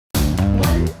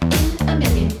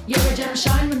and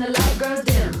shine when the light grows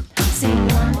dim. Sing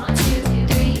 1, 2,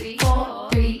 3, 4,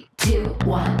 3, 2,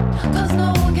 1. Cause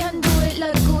no one can do it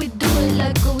like we do it,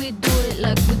 like we do it,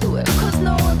 like we do it. Cause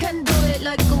no one can do it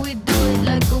like we do it,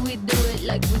 like we do it,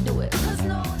 like we do it. Cause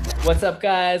no one can... What's up,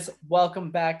 guys? Welcome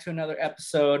back to another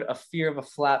episode of Fear of a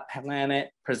Flat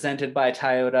Planet, presented by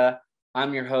Toyota.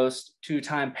 I'm your host,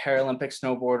 two-time Paralympic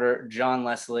snowboarder, John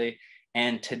Leslie.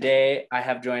 And today I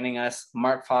have joining us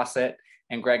Mark Fawcett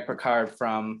and Greg Picard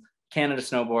from Canada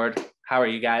Snowboard. How are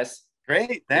you guys?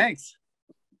 Great, thanks.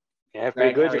 Yeah,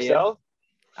 pretty good. Yourself?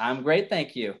 I'm great,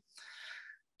 thank you.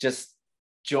 Just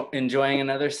enjoying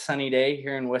another sunny day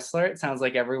here in Whistler. It sounds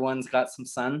like everyone's got some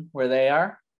sun where they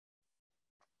are.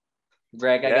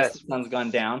 Greg, I guess the sun's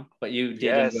gone down, but you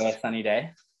did enjoy a sunny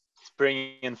day.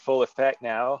 Spring in full effect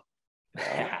now.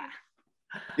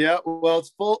 Yeah, well,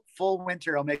 it's full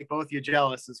winter. I'll make both of you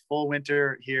jealous. It's full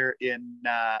winter here in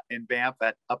Banff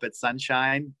up at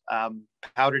Sunshine.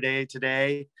 Powder day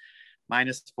today,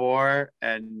 -4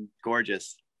 and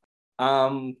gorgeous.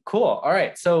 Cool. All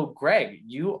right. So Greg,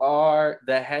 you are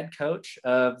the head coach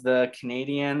of the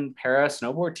Canadian Para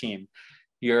Snowboard team.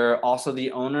 You're also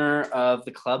the owner of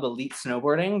the club Elite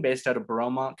Snowboarding based out of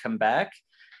Bromont, Quebec.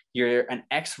 You're an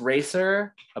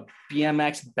ex-racer, a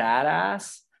BMX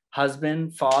badass,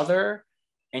 husband, father,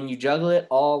 and you juggle it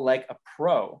all like a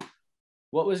pro.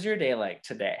 What was your day like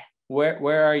today?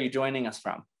 Where are you joining us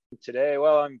from? Today,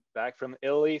 well, I'm back from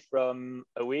Italy from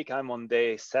a week. I'm on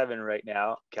day 7 right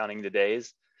now, counting the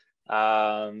days.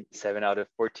 7 out of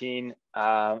 14.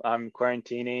 I'm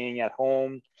quarantining at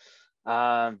home.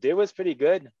 Day was pretty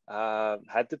good.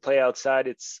 Had to play outside.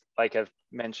 It's like I've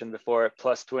mentioned before,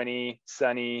 +20,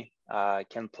 sunny,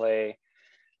 can play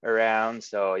around.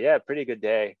 So yeah, pretty good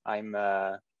day.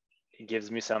 It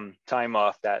gives me some time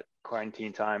off, that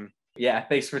quarantine time. Yeah,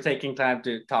 thanks for taking time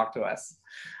to talk to us.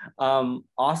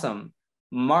 Awesome.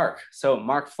 Mark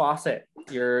Fawcett,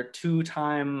 you're a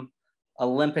 2-time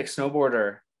Olympic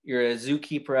snowboarder. You're a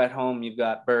zookeeper at home. You've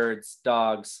got birds,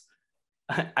 dogs.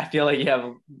 I feel like you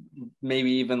have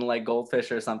maybe even like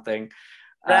goldfish or something.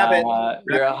 Rabbit.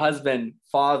 You're a husband,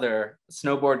 father,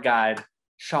 snowboard guide,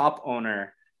 shop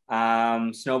owner,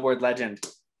 snowboard legend.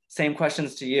 Same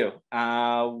questions to you.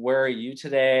 Where are you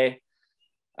today?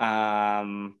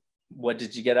 What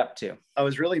did you get up to? I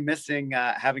was really missing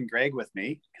having Greg with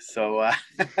me. So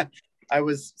I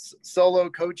was solo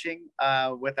coaching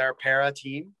with our para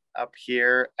team up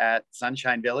here at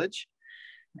Sunshine Village.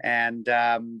 And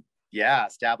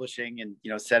establishing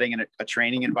and setting a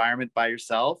training environment by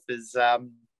yourself is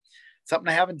something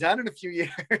I haven't done in a few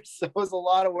years. So it was a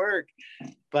lot of work,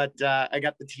 but I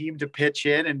got the team to pitch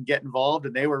in and get involved,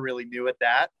 and they were really new at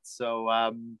that. So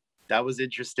that was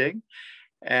interesting,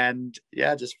 and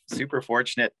just super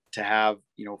fortunate to have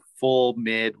full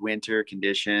midwinter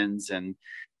conditions and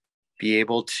be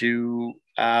able to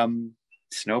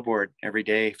snowboard every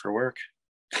day for work.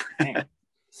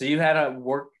 So you had a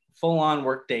full-on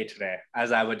work day today,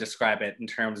 as I would describe it, in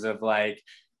terms of like,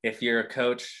 if you're a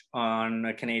coach on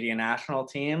a Canadian national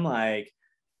team, like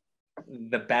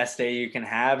the best day you can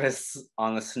have is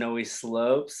on the snowy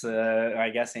slopes, I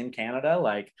guess in Canada.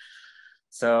 Like,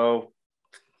 so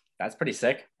that's pretty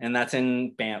sick. And that's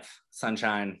in Banff,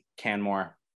 Sunshine,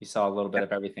 Canmore. You saw a little bit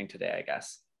of everything today, I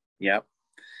guess. Yep.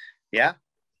 Yeah,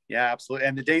 absolutely.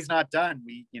 And the day's not done.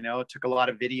 We, took a lot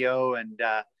of video, and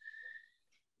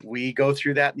we go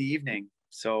through that in the evening.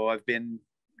 So I've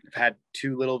had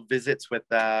 2 little visits with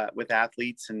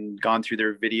athletes and gone through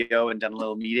their video and done a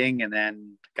little meeting, and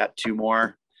then got 2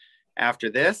 more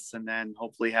after this, and then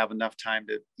hopefully have enough time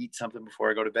to eat something before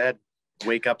I go to bed.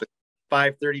 Wake up at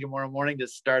 5:30 tomorrow morning to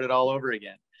start it all over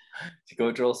again. To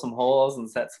go drill some holes and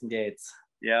set some gates.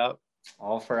 Yeah.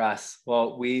 All for us.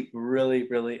 Well, we really,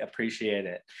 really appreciate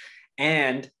it.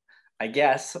 And I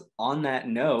guess on that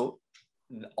note,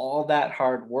 all that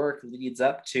hard work leads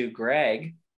up to,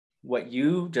 Greg, what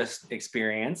you just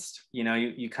experienced.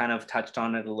 You kind of touched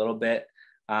on it a little bit.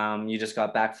 You just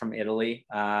got back from Italy.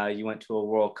 You went to a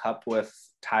World Cup with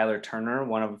Tyler Turner,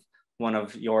 one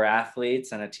of your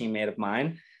athletes and a teammate of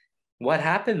mine. What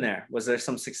happened there? Was there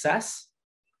some success?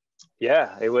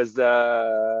 Yeah, it was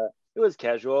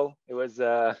casual. It was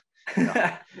no,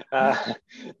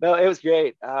 it was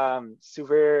great.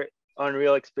 Super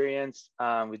unreal experience.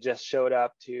 We just showed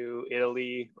up to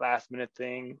Italy, last minute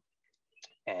thing,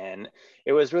 and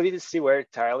it was really to see where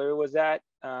Tyler was at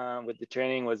with the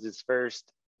training. Was his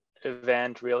first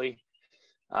event, really,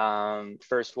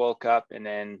 first World Cup, and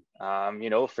then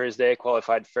first day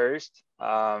qualified first,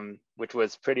 which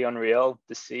was pretty unreal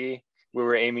to see. We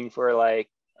were aiming for we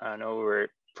were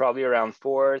probably around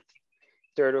 4th,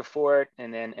 third or fourth,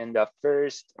 and then end up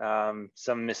first.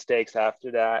 Some mistakes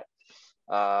after that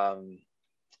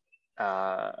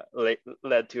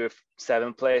led to a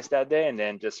seventh place that day, and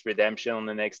then just redemption on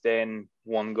the next day and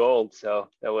won gold. So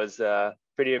that was a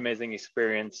pretty amazing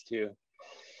experience to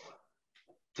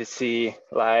see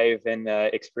live and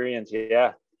experience.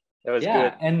 Yeah, that was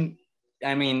good. And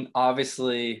I mean,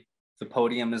 obviously the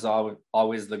podium is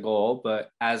always the goal, but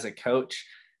as a coach,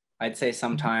 I'd say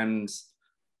sometimes,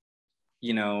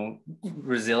 you know,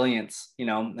 resilience, you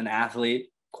know, an athlete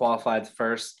qualified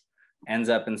first, ends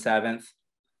up in seventh.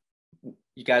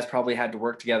 You guys probably had to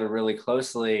work together really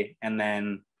closely, and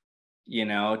then, you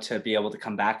know, to be able to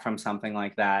come back from something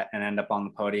like that and end up on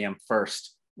the podium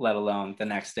first, let alone the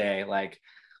next day. Like,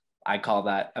 I call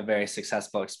that a very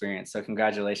successful experience. So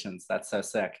congratulations. That's so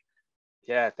sick.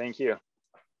 Yeah, thank you.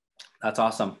 That's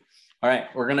awesome. All right,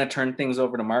 we're going to turn things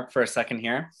over to Mark for a second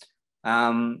here.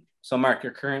 So Mark,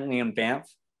 you're currently in Banff.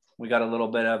 We got a little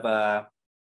bit of a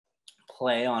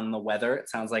play on the weather. It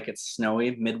sounds like it's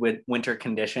snowy, midwinter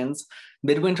conditions.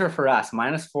 Midwinter for us,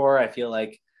 -4, I feel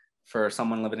like for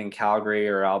someone living in Calgary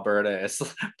or Alberta, it's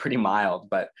pretty mild.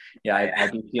 But yeah,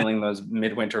 I'd be feeling those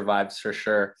midwinter vibes for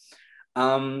sure.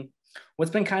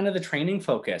 What's been kind of the training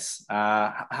focus?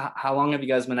 How long have you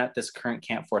guys been at this current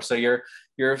camp for? So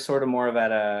you're sort of more of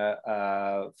at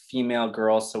a female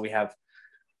girls. So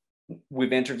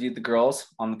we've interviewed the girls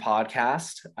on the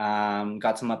podcast,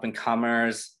 got some up and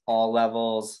comers, all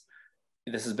levels.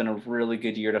 This has been a really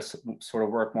good year to sort of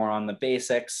work more on the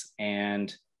basics.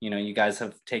 And, you know, you guys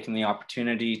have taken the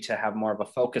opportunity to have more of a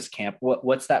focus camp.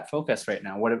 What's that focus right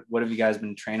now? What have you guys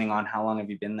been training on? How long have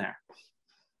you been there?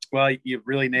 Well, you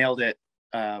really nailed it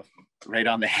right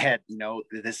on the head. You know,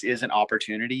 this is an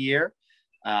opportunity year.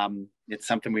 It's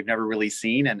something we've never really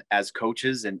seen. And as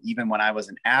coaches, and even when I was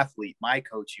an athlete, my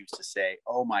coach used to say,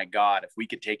 oh my God, if we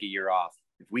could take a year off,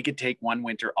 if we could take one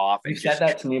winter off. You said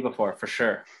that to me before, for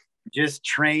sure. Just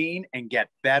train and get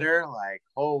better. Like,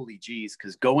 holy geez,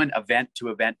 because going event to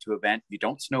event to event, you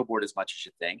don't snowboard as much as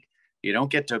you think. You don't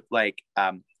get to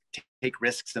take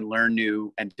risks and learn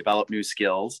new and develop new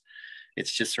skills.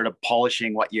 It's just sort of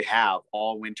polishing what you have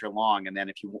all winter long. And then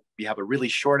if you have a really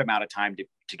short amount of time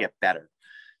to get better.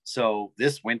 So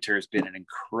this winter has been an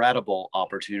incredible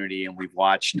opportunity, and we've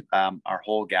watched our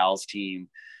whole gals team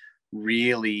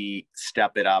really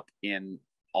step it up in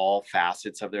all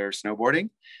facets of their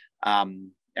snowboarding.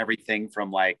 Everything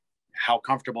from like how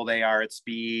comfortable they are at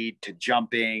speed to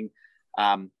jumping,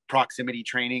 proximity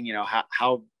training, you know,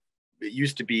 how it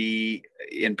used to be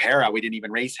in Para, we didn't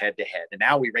even race head to head. And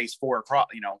now we race 4 across,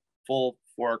 you know, full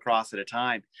 4 across at a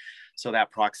time. So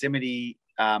that proximity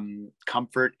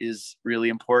comfort is really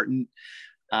important.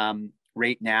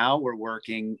 Right now we're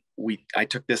working, I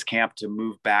took this camp to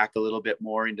move back a little bit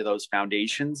more into those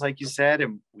foundations, like you said.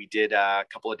 And we did a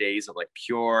couple of days of like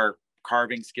pure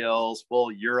carving skills,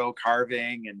 full Euro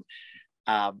carving,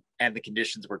 and the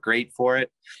conditions were great for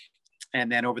it.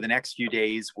 And then over the next few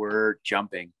days, we're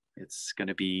jumping.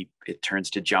 It turns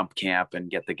to jump camp and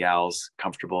get the gals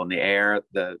comfortable in the air.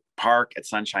 The park at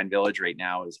Sunshine Village right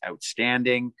now is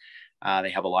outstanding. They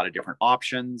have a lot of different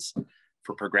options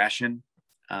for progression.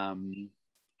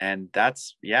 And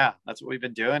that's what we've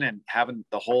been doing, and having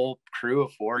the whole crew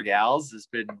of 4 gals has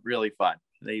been really fun.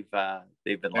 They've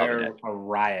been loving it. A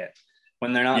riot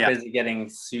when they're not busy getting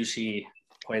sushi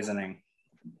poisoning.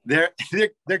 They're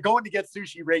going to get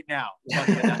sushi right now.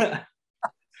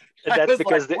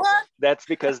 That's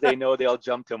because they know they'll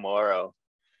jump tomorrow.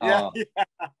 Yeah.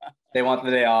 They want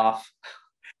the day off.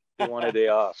 They want a day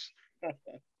off.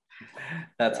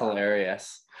 That's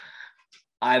hilarious.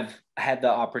 I've had the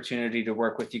opportunity to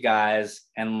work with you guys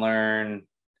and learn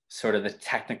sort of the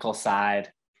technical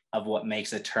side of what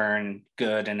makes a turn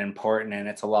good and important. And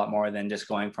it's a lot more than just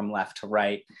going from left to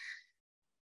right.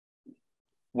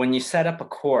 When you set up a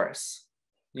course,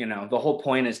 you know, the whole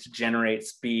point is to generate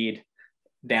speed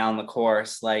down the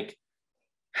course. Like,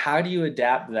 how do you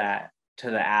adapt that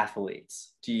to the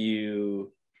athletes? Do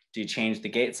you change the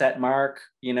gate set mark,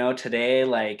 you know, today?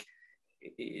 Like,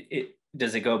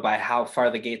 does it go by how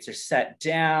far the gates are set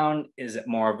down? Is it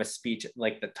more of a speech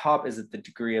like the top? Is it the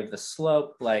degree of the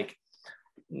slope? Like,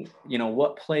 you know,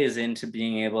 what plays into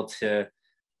being able to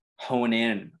hone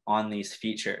in on these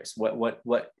features? What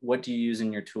do you use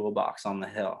in your toolbox on the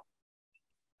hill?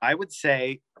 I would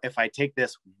say, if I take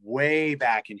this way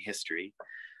back in history,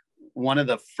 one of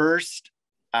the first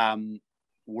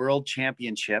world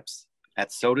championships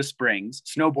at Soda Springs,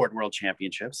 snowboard world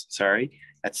championships,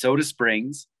 at Soda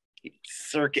Springs,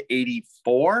 circa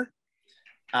 84.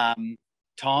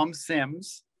 Tom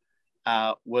Sims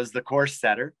was the course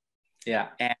setter. Yeah.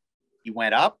 And he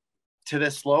went up to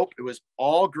this slope. It was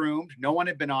all groomed. No one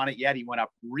had been on it yet. He went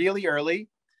up really early.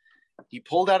 He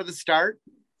pulled out of the start.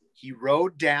 He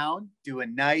rode down,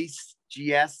 doing nice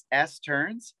GSS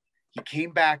turns. He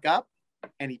came back up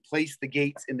and he placed the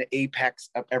gates in the apex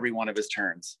of every one of his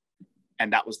turns.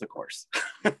 And that was the course.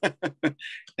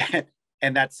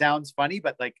 And that sounds funny,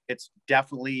 but like, it's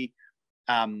definitely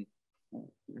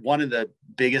one of the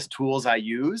biggest tools I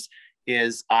use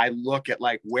is I look at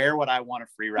like, where would I want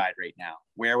to free ride right now?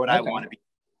 Where would I want to be?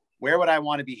 Where would I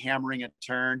want to be hammering a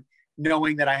turn,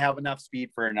 knowing that I have enough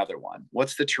speed for another one?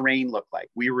 What's the terrain look like?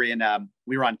 We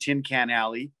were on Tin Can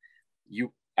Alley.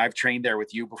 I've trained there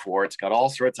with you before. It's got all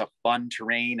sorts of fun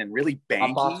terrain and really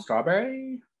banky. Up off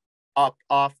Strawberry? Up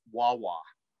off Wawa.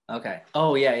 Okay.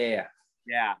 Oh yeah.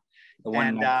 Yeah. The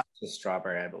one next to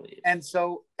Strawberry, I believe. And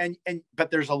so, but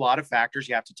there's a lot of factors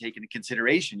you have to take into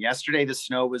consideration. Yesterday, the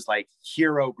snow was like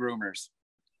hero groomers.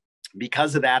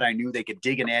 Because of that, I knew they could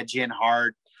dig an edge in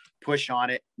hard, push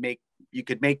on it, you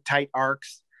could make tight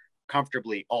arcs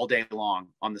comfortably all day long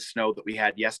on the snow that we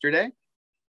had yesterday.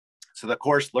 So the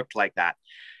course looked like that.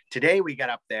 Today we got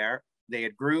up there, they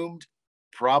had groomed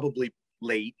probably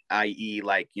late, i.e.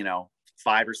 like,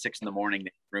 5 or 6 in the morning,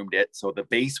 they groomed it. So the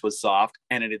base was soft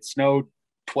and it had snowed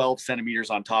 12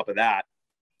 centimeters on top of that.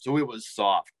 So it was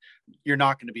soft. You're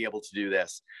not going to be able to do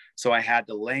this. So I had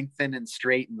to lengthen and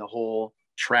straighten the whole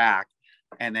track.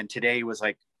 And then today was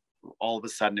like, all of a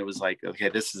sudden it was like, okay,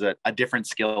 this is a different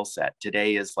skill set.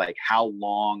 Today is like, how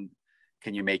long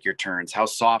can you make your turns? How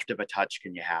soft of a touch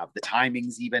can you have? The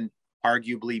timing's even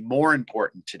arguably more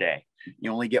important today.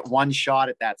 You only get one shot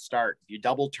at that start. If you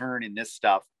double turn in this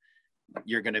stuff,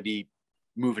 you're going to be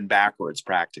moving backwards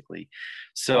practically.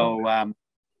 So, so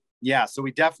I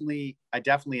definitely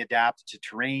adapt to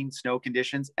terrain, snow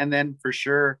conditions, and then for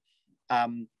sure,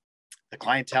 the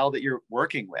clientele that you're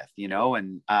working with,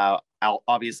 and I'll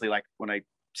obviously, like when I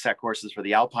set courses for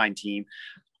the Alpine team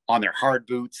on their hard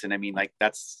boots. And I mean, like,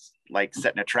 that's like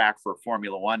setting a track for a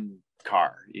Formula One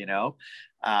car,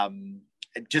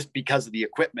 just because of the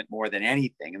equipment more than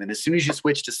anything. And then as soon as you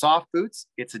switch to soft boots,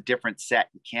 it's a different set.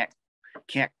 You can't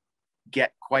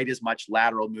get quite as much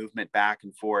lateral movement back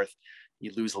and forth.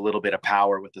 You lose a little bit of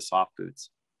power with the soft boots.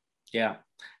 Yeah.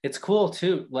 It's cool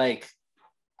too. Like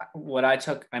what I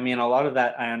took, I mean, a lot of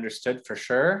that I understood for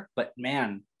sure, but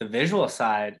man, the visual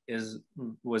side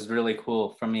was really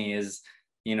cool for me is,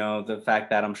 the fact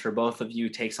that I'm sure both of you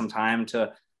take some time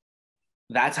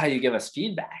that's how you give us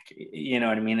feedback. You know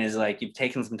what I mean? Is like, you've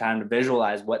taken some time to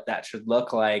visualize what that should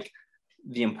look like,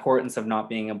 the importance of not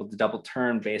being able to double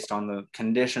turn based on the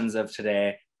conditions of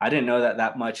today. I didn't know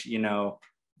that much,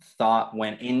 thought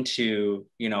went into,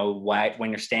 why,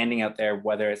 when you're standing out there,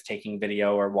 whether it's taking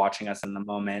video or watching us in the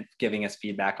moment, giving us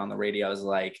feedback on the radios,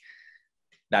 like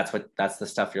that's the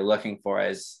stuff you're looking for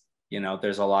is,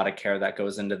 there's a lot of care that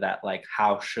goes into that. Like,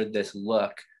 how should this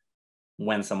look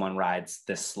when someone rides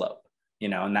this slope,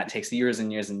 and that takes years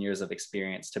and years and years of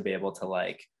experience to be able to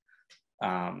like,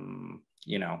 hone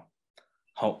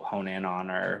in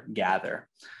on or gather.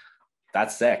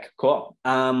 That's sick. Cool.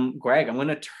 Greg, I'm going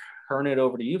to turn it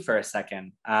over to you for a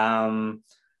second.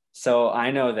 So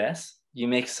I know this, you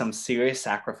make some serious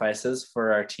sacrifices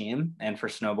for our team and for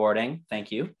snowboarding.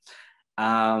 Thank you.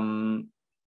 The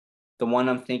one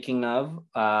I'm thinking of,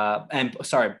 and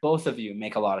sorry, both of you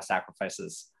make a lot of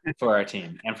sacrifices for our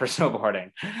team and for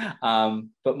snowboarding.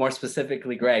 But more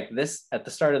specifically, Greg, at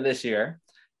the start of this year,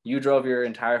 you drove your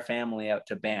entire family out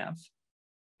to Banff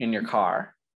in your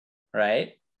car,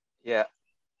 right? Yeah.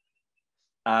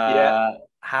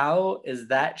 How is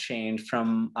that changed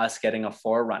from us getting a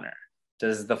Forerunner?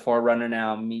 Does the Forerunner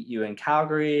now meet you in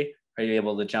Calgary? Are you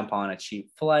able to jump on a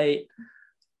cheap flight?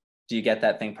 Do you get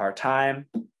that thing part-time?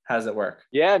 How does it work?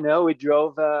 Yeah, no, we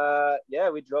drove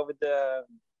with the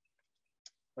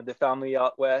family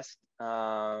out west,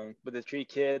 with the 3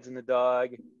 kids and the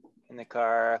dog in the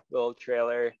car, little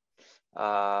trailer.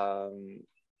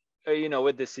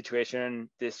 With this situation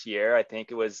this year, I think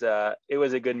it was a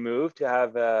good move to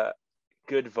have a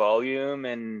good volume,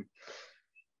 and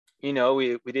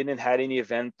we didn't have any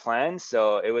event planned,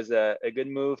 so it was a good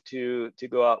move to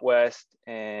go out west.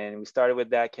 And we started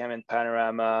with that camp in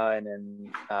Panorama, and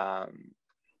then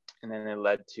it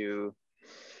led to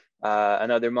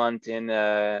another month in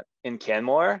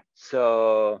Canmore.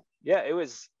 So yeah, it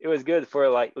was good for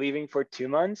like leaving for 2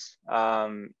 months.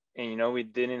 And we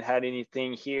didn't have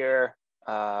anything here,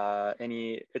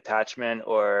 any attachment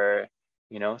or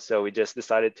so we just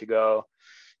decided to go,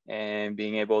 and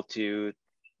being able to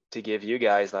give you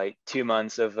guys like 2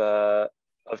 months of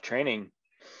training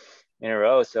in a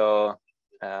row. So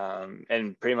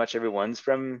and pretty much everyone's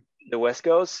from the West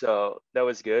Coast, so that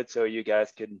was good. So you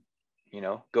guys could,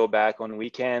 go back on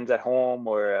weekends at home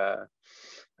or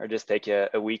just take a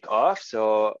week off.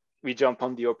 So we jumped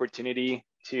on the opportunity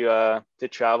to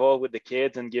travel with the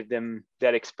kids and give them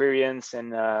that experience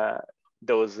and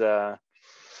those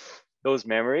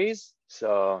memories.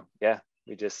 So yeah,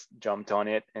 we just jumped on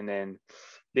it, and then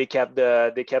they kept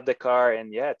the car,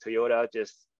 and yeah, Toyota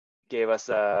just gave us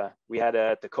we had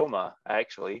a Tacoma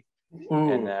actually.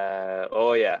 Ooh. And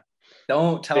oh yeah,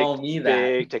 don't tell me that.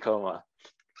 Big Tacoma.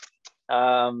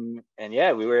 And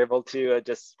yeah, we were able to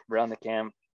just run the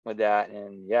camp with that,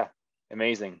 and yeah,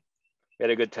 amazing. We had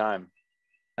a good time.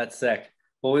 That's sick.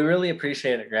 Well, we really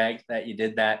appreciate it, Greg, that you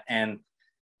did that. And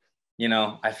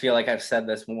I feel like I've said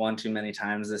this one too many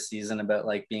times this season about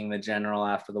like being the general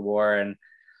after the war, and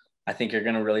I think you're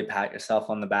going to really pat yourself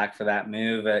on the back for that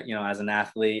move. As an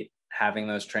athlete, having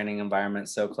those training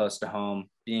environments so close to home,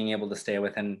 being able to stay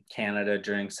within Canada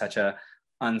during such a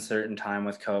uncertain time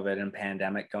with COVID and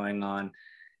pandemic going on.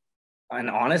 And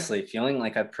honestly, feeling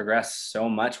like I've progressed so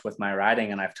much with my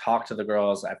riding, and I've talked to the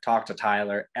girls, I've talked to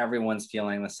Tyler, everyone's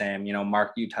feeling the same.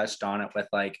 Mark, you touched on it with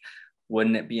like,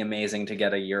 wouldn't it be amazing to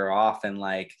get a year off? And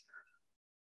like,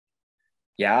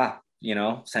 yeah,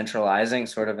 centralizing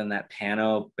sort of in that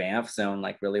Pano Banff zone,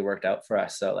 like really worked out for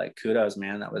us. So like, kudos,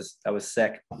 man, that was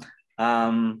sick.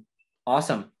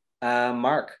 Awesome.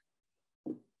 Mark,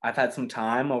 I've had some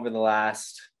time over the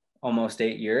last almost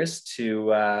 8 years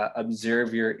to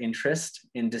observe your interest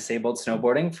in disabled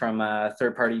snowboarding from a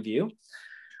third-party view.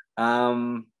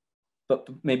 But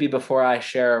maybe before I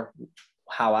share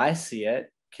how I see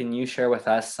it, can you share with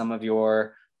us some of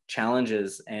your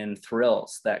challenges and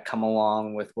thrills that come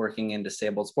along with working in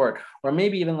disabled sport? Or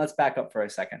maybe even let's back up for a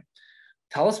second.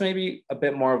 Tell us maybe a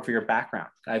bit more of your background.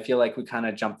 I feel like we kind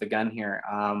of jumped the gun here.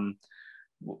 How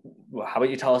about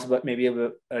you tell us about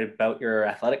your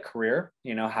athletic career,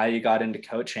 how you got into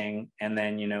coaching, and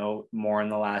then, more in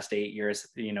the last 8 years,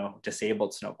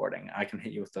 disabled snowboarding. I can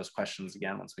hit you with those questions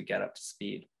again once we get up to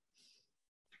speed.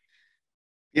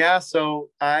 Yeah. So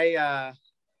I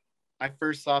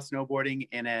first saw snowboarding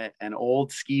in an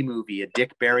old ski movie, a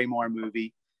Dick Barrymore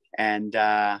movie. And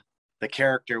the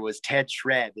character was Ted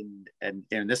Shred. And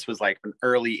this was like an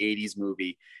early 80s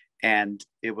movie. And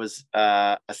it was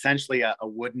essentially a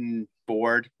wooden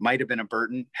board, might have been a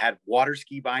Burton, had water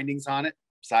ski bindings on it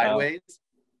sideways. Oh.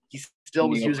 He still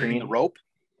was using the rope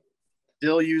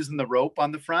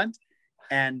on the front.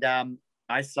 And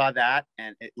I saw that,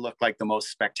 and it looked like the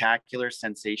most spectacular,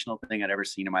 sensational thing I'd ever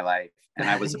seen in my life. And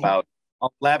I was about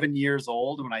 11 years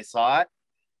old when I saw it,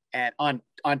 and on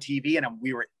TV. And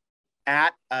we were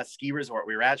at a ski resort.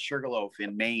 We were at Sugarloaf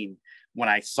in Maine when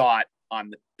I saw it on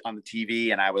the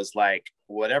TV, and I was like,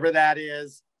 whatever that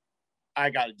is,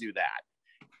 I got to do that.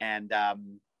 And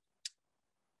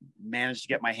managed to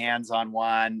get my hands on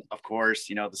one. Of course,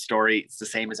 the story, it's the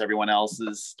same as everyone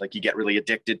else's. Like, you get really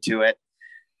addicted to it.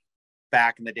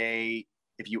 Back in the day,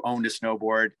 if you owned a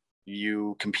snowboard,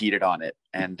 you competed on it.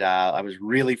 And I was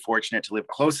really fortunate to live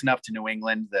close enough to New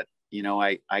England that,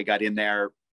 I got in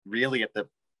there really at the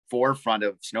forefront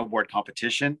of snowboard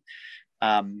competition.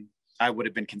 I would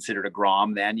have been considered a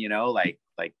Grom then, like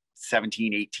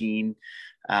 17, 18.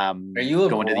 Are you a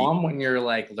Grom when you're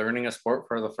like learning a sport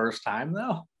for the first time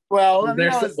though? Well,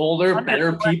 there's older,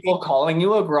 better people calling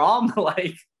you a Grom.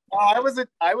 Like, I was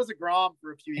a Grom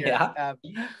for a few years. Yeah.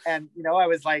 And I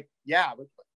was like, yeah,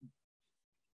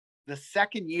 the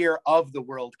second year of the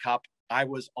World Cup, I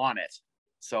was on it.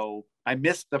 So I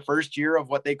missed the first year of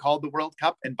what they called the World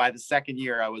Cup. And by the second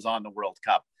year, I was on the World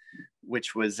Cup,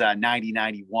 which was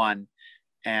 90-91.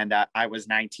 And I was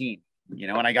 19,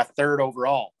 and I got third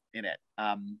overall in it.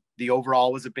 The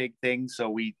overall was a big thing. So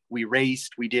we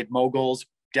raced, we did moguls,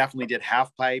 definitely did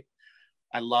half pipe.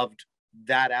 I loved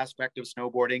that aspect of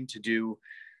snowboarding, to do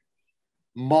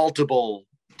multiple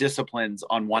disciplines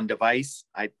on one device.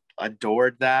 I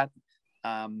adored that.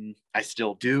 I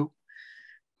still do.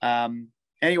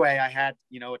 Anyway, I had,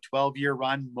 a 12-year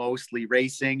run, mostly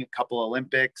racing, a couple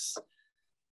Olympics,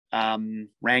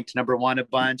 ranked number one a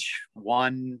bunch,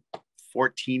 won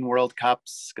 14 World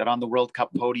Cups, got on the World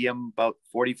Cup podium about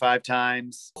 45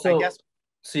 times. So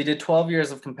you did 12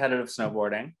 years of competitive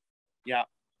snowboarding. Yeah.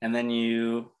 And then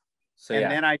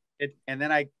then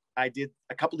I did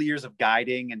a couple of years of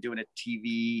guiding and doing a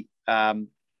TV,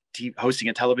 hosting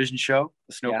a television show,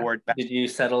 the snowboard. Yeah. Did you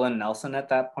settle in Nelson at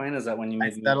that point? Is that when you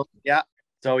made settled? Yeah.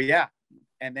 So yeah.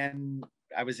 And then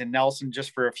I was in Nelson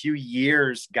just for a few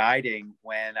years guiding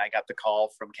when I got the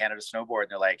call from Canada Snowboard.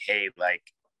 And they're like, hey, like,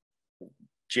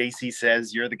 JC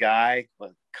says you're the guy,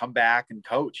 come back and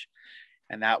coach.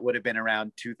 And that would have been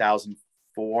around 2004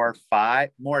 2004, 5,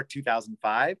 more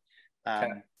 2005.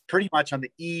 Okay. Pretty much on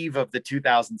the eve of the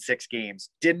 2006 games.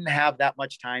 Didn't have that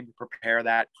much time to prepare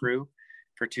that crew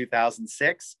for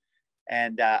 2006.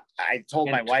 And I told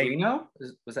my wife. Torino?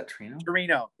 Was that Torino?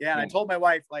 Torino. Yeah. And I told my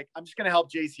wife, like, I'm just going to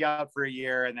help JC out for a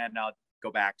year and then I'll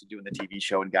go back to doing the TV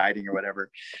show and guiding or whatever.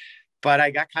 But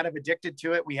I got kind of addicted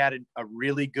to it. We had a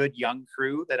really good young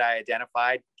crew that I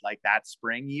identified like that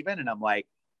spring even. And I'm like,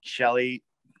 Shelly,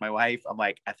 my wife, I'm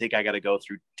like, I think I got to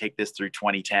take this through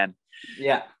 2010.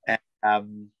 Yeah.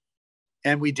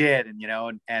 And we did, and, you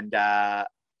know, and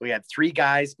we had 3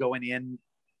 guys going in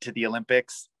to the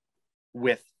Olympics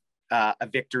with a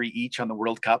victory each on the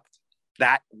World Cup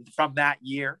from that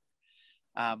year.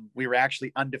 We were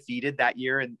actually undefeated that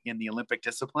year in the Olympic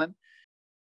discipline.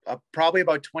 Probably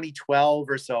about 2012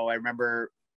 or so, I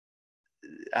remember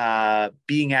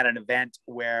being at an event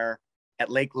at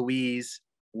Lake Louise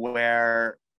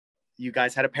where you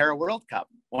guys had a Para World Cup,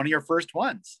 one of your first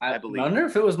ones, I believe. I wonder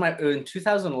if it was in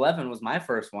 2011 was my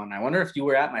first one. I wonder if you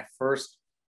were at my first.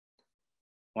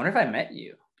 I wonder if I met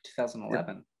you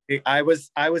 2011. I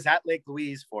was at Lake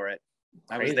Louise for it.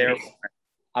 I was there.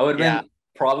 I would have been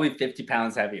probably 50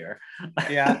 pounds heavier.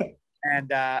 Yeah.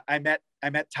 And I met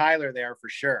Tyler there for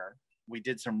sure. We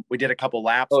did a couple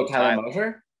laps. Oh, Tyler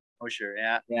Mosher? Oh, sure.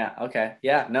 Yeah. Yeah. Okay.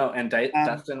 Yeah. No. And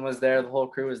Dustin was there. The whole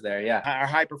crew was there. Yeah. Our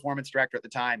high performance director at the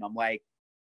time. I'm like,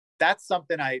 that's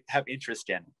something I have interest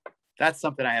in.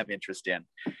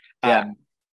 Yeah.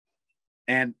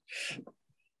 And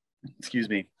excuse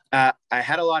me. I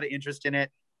had a lot of interest in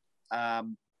it.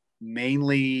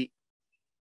 Mainly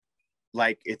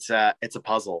like it's a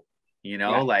puzzle, you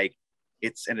know, like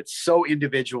it's so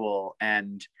individual.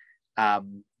 And,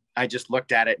 I just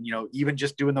looked at it and, you know, even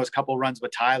just doing those couple runs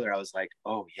with Tyler, I was like,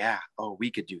 oh yeah. Oh, we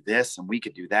could do this and we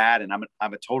could do that. And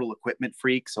I'm a total equipment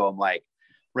freak. So I'm like,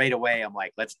 right away, I'm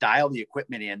like, let's dial the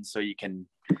equipment in so you can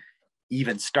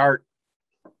even start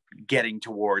getting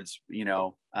towards, you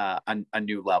know, a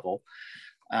new level.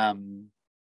 And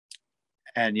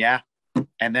yeah.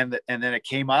 And then it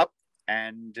came up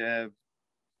and,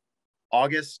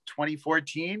 August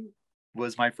 2014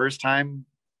 was my first time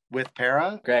with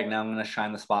Para. Greg, now I'm going to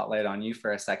shine the spotlight on you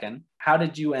for a second. How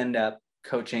did you end up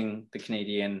coaching the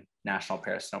Canadian national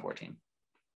para snowboard team?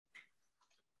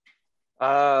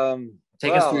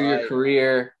 Take us through your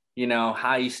career, you know,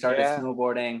 how you started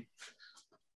snowboarding.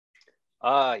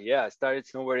 I started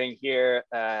snowboarding here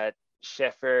at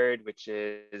Shefford, which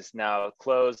is now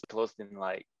closed in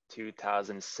like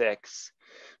 2006,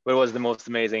 but it was the most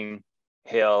amazing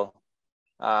hill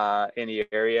in the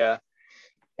area.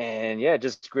 And yeah,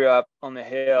 just grew up on the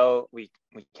hill. We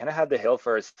kind of had the hill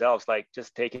for ourselves, like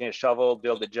just taking a shovel,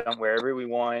 build a jump wherever we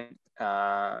want.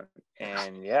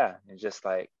 And yeah, and just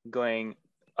like going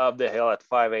up the hill at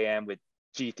 5 a.m. with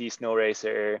GT Snow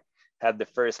Racer, had the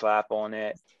first lap on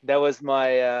it. That was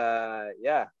my,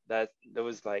 that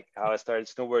was like how I started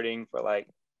snowboarding for like,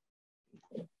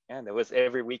 that was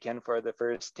every weekend for the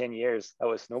first 10 years I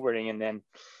was snowboarding. And then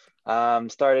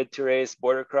started to race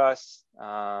border cross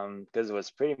because it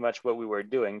was pretty much what we were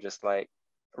doing, just like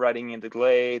riding in the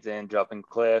glades and dropping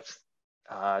cliffs,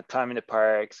 time in the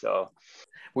park. So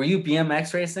were you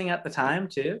BMX racing at the time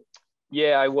too?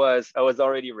 Yeah, I was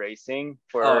already racing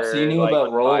for so you knew like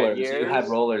about rollers. You had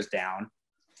rollers down.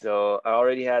 So I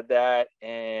already had that,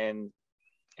 and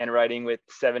riding with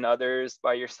 7 others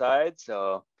by your side.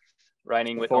 So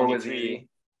riding with only 3. Easy.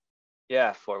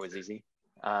 Yeah, 4 was easy.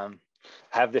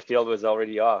 Half the field was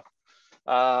already off.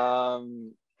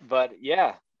 But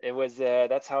yeah, it was,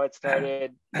 that's how it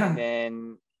started. And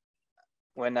then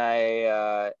when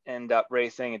I end up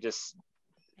racing,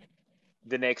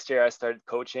 the next year I started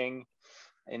coaching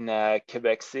in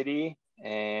Quebec City,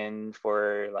 and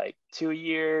for like 2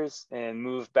 years, and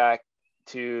moved back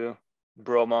to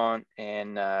Bromont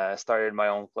and started my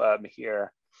own club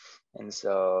here. And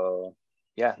so,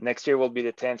 yeah, next year will be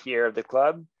the 10th year of the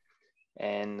club.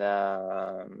 And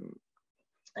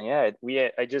yeah,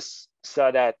 I just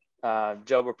saw that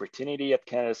job opportunity at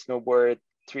Canada Snowboard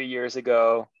 3 years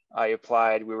ago. I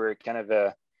applied. We were kind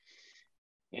of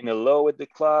in a low with the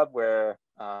club where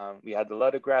we had a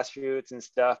lot of grassroots and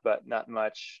stuff, but not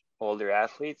much older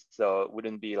athletes. So it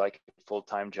wouldn't be like a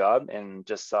full-time job, and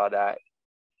just saw that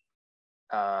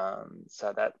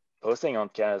posting on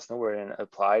Canada Snowboard and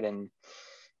applied and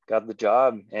got the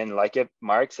job. And like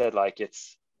Mark said, like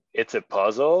it's a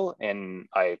puzzle, and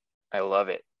I love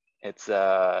it. It's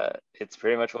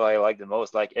pretty much what I like the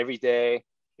most. Like every day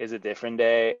is a different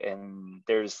day, and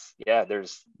there's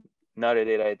not a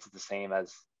day that it's the same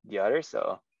as the other.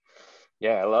 So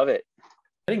yeah, I love it.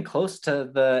 Getting close to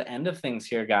the end of things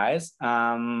here, guys.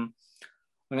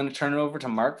 I'm going to turn it over to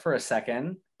Mark for a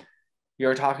second. You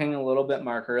were talking a little bit,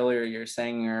 Mark, earlier. You're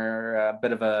saying you're a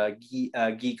bit of a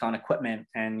geek on equipment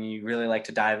and you really like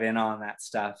to dive in on that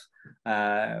stuff.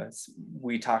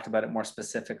 We talked about it more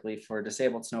specifically for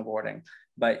disabled snowboarding,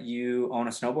 but you own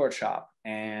a snowboard shop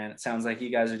and it sounds like you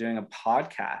guys are doing a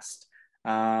podcast.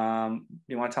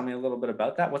 You want to tell me a little bit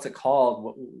about that? What's it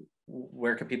called?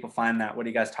 Where can people find that? What are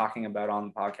you guys talking about on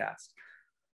the podcast?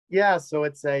 Yeah, so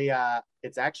it's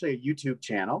actually a YouTube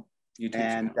channel.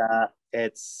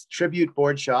 It's Tribute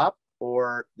Board Shop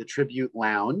or the Tribute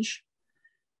Lounge.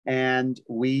 And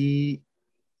we,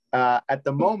 at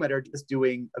the moment, are just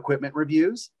doing equipment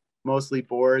reviews, mostly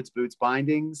boards, boots,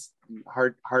 bindings,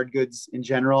 hard goods in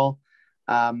general.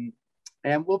 And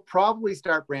we'll probably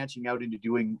start branching out into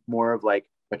doing more of like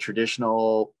a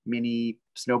traditional mini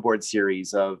snowboard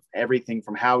series of everything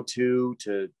from how-to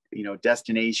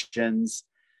destinations,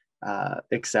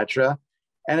 etc.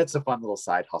 And it's a fun little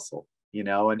side hustle.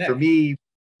 And yeah.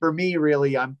 for me,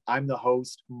 really, I'm the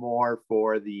host more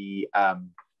for the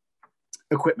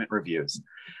equipment reviews.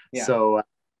 Yeah. So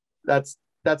that's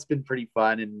been pretty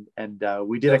fun. And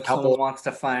we did a couple. Someone wants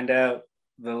to find out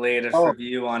the latest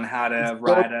review on how to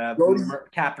ride a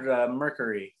Capita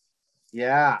Mercury.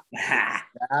 Yeah,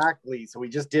 exactly. So we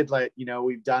just did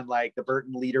we've done like the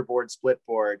Burton leaderboard split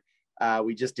board.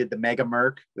 We just did the Mega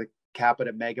Merc, the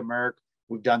Capita Mega Merc.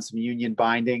 We've done some union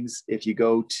bindings. If you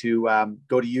go to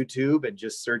YouTube and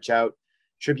just search out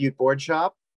Tribute Board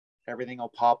Shop, everything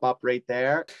will pop up right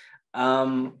there.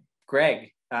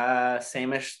 Greg,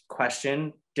 same-ish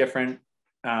question, different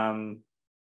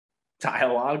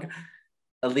dialogue.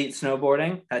 Elite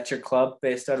Snowboarding, that's your club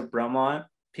based out of Bromont.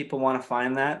 People want to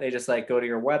find that. They just go to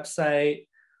your website.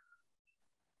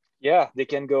 Yeah, they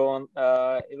can go on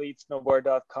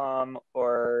elitesnowboard.com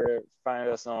or find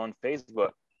us on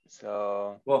Facebook.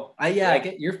 So I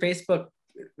get your Facebook.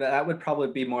 That would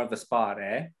probably be more of the spot,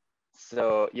 eh?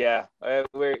 So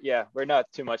we're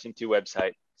not too much into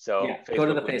website. So yeah, go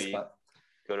to the Facebook.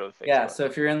 Go to the Facebook. Yeah, so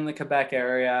if you're in the Quebec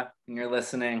area and you're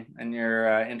listening and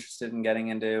you're interested in getting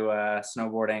into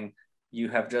snowboarding, you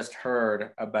have just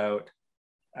heard about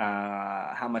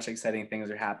how much exciting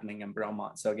things are happening in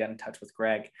Bromont. So get in touch with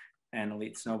Greg and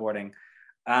Elite Snowboarding.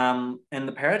 And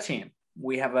the Para team,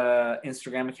 we have a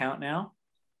Instagram account now.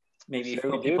 Maybe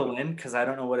fill people in because I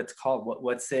don't know what it's called.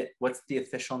 What's the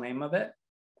official name of it?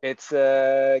 It's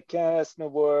Canada Para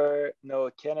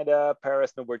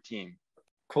Snowboard Team.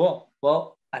 Cool.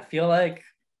 Well, I feel like,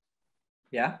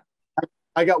 yeah.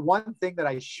 I got one thing that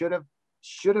I should have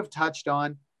touched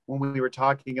on when we were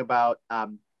talking about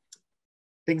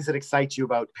things that excite you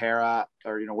about para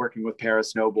or working with para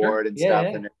snowboard and stuff.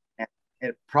 Yeah. And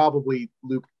it probably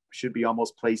Luke should be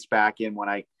almost placed back in when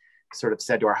I sort of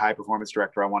said to our high performance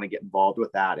director, I want to get involved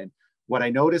with that. And what I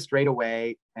noticed right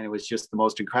away, and it was just the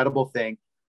most incredible thing,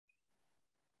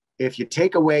 if you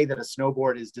take away that a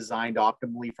snowboard is designed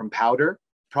optimally from powder,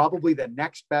 probably the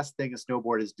next best thing a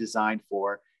snowboard is designed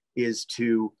for is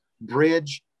to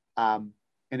bridge an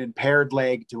impaired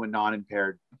leg to a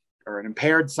non-impaired, or an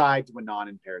impaired side to a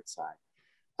non-impaired side.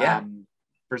 Yeah.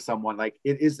 For someone, like,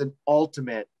 it is an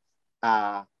ultimate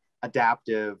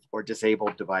adaptive or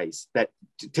disabled device that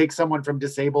takes someone from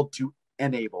disabled to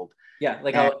enabled. Yeah,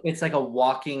 it's like a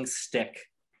walking stick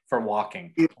for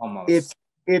walking. Almost.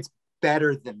 It's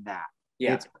better than that.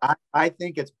 Yeah, I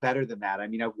think it's better than that. I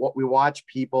mean, what we watch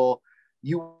people,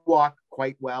 you walk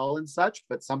quite well and such,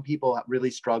 but some people really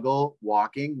struggle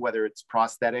walking, whether it's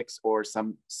prosthetics or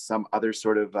some other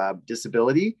sort of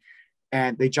disability,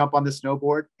 and they jump on the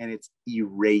snowboard and it's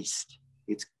erased.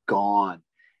 It's gone.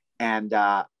 And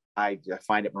I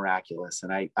find it miraculous.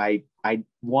 And I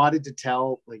wanted to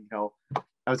tell,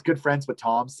 I was good friends with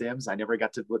Tom Sims. I never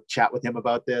got to chat with him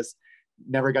about this.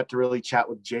 Never got to really chat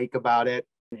with Jake about it.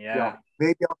 Yeah.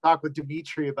 Maybe I'll talk with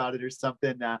Dimitri about it or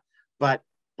something. But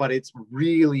it's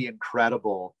really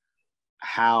incredible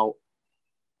how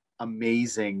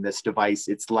amazing this device.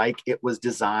 It's like it was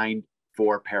designed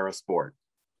for parasport.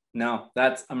 No,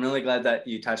 I'm really glad that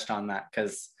you touched on that,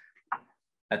 because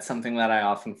that's something that I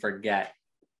often forget.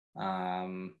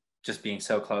 Just being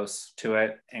so close to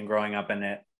it and growing up in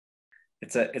it.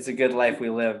 It's a good life we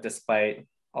live despite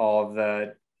all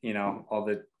the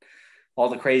all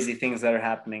the crazy things that are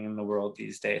happening in the world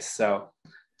these days. So,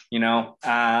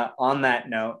 on that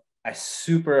note, I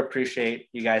super appreciate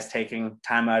you guys taking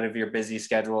time out of your busy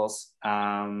schedules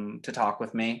to talk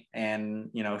with me and,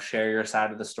 share your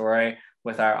side of the story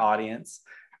with our audience.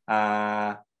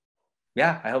 I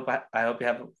hope you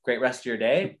have a great rest of your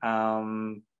day.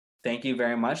 Thank you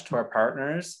very much to our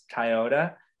partners,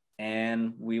 Toyota,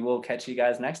 and we will catch you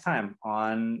guys next time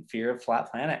on Fear of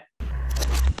Flat Planet.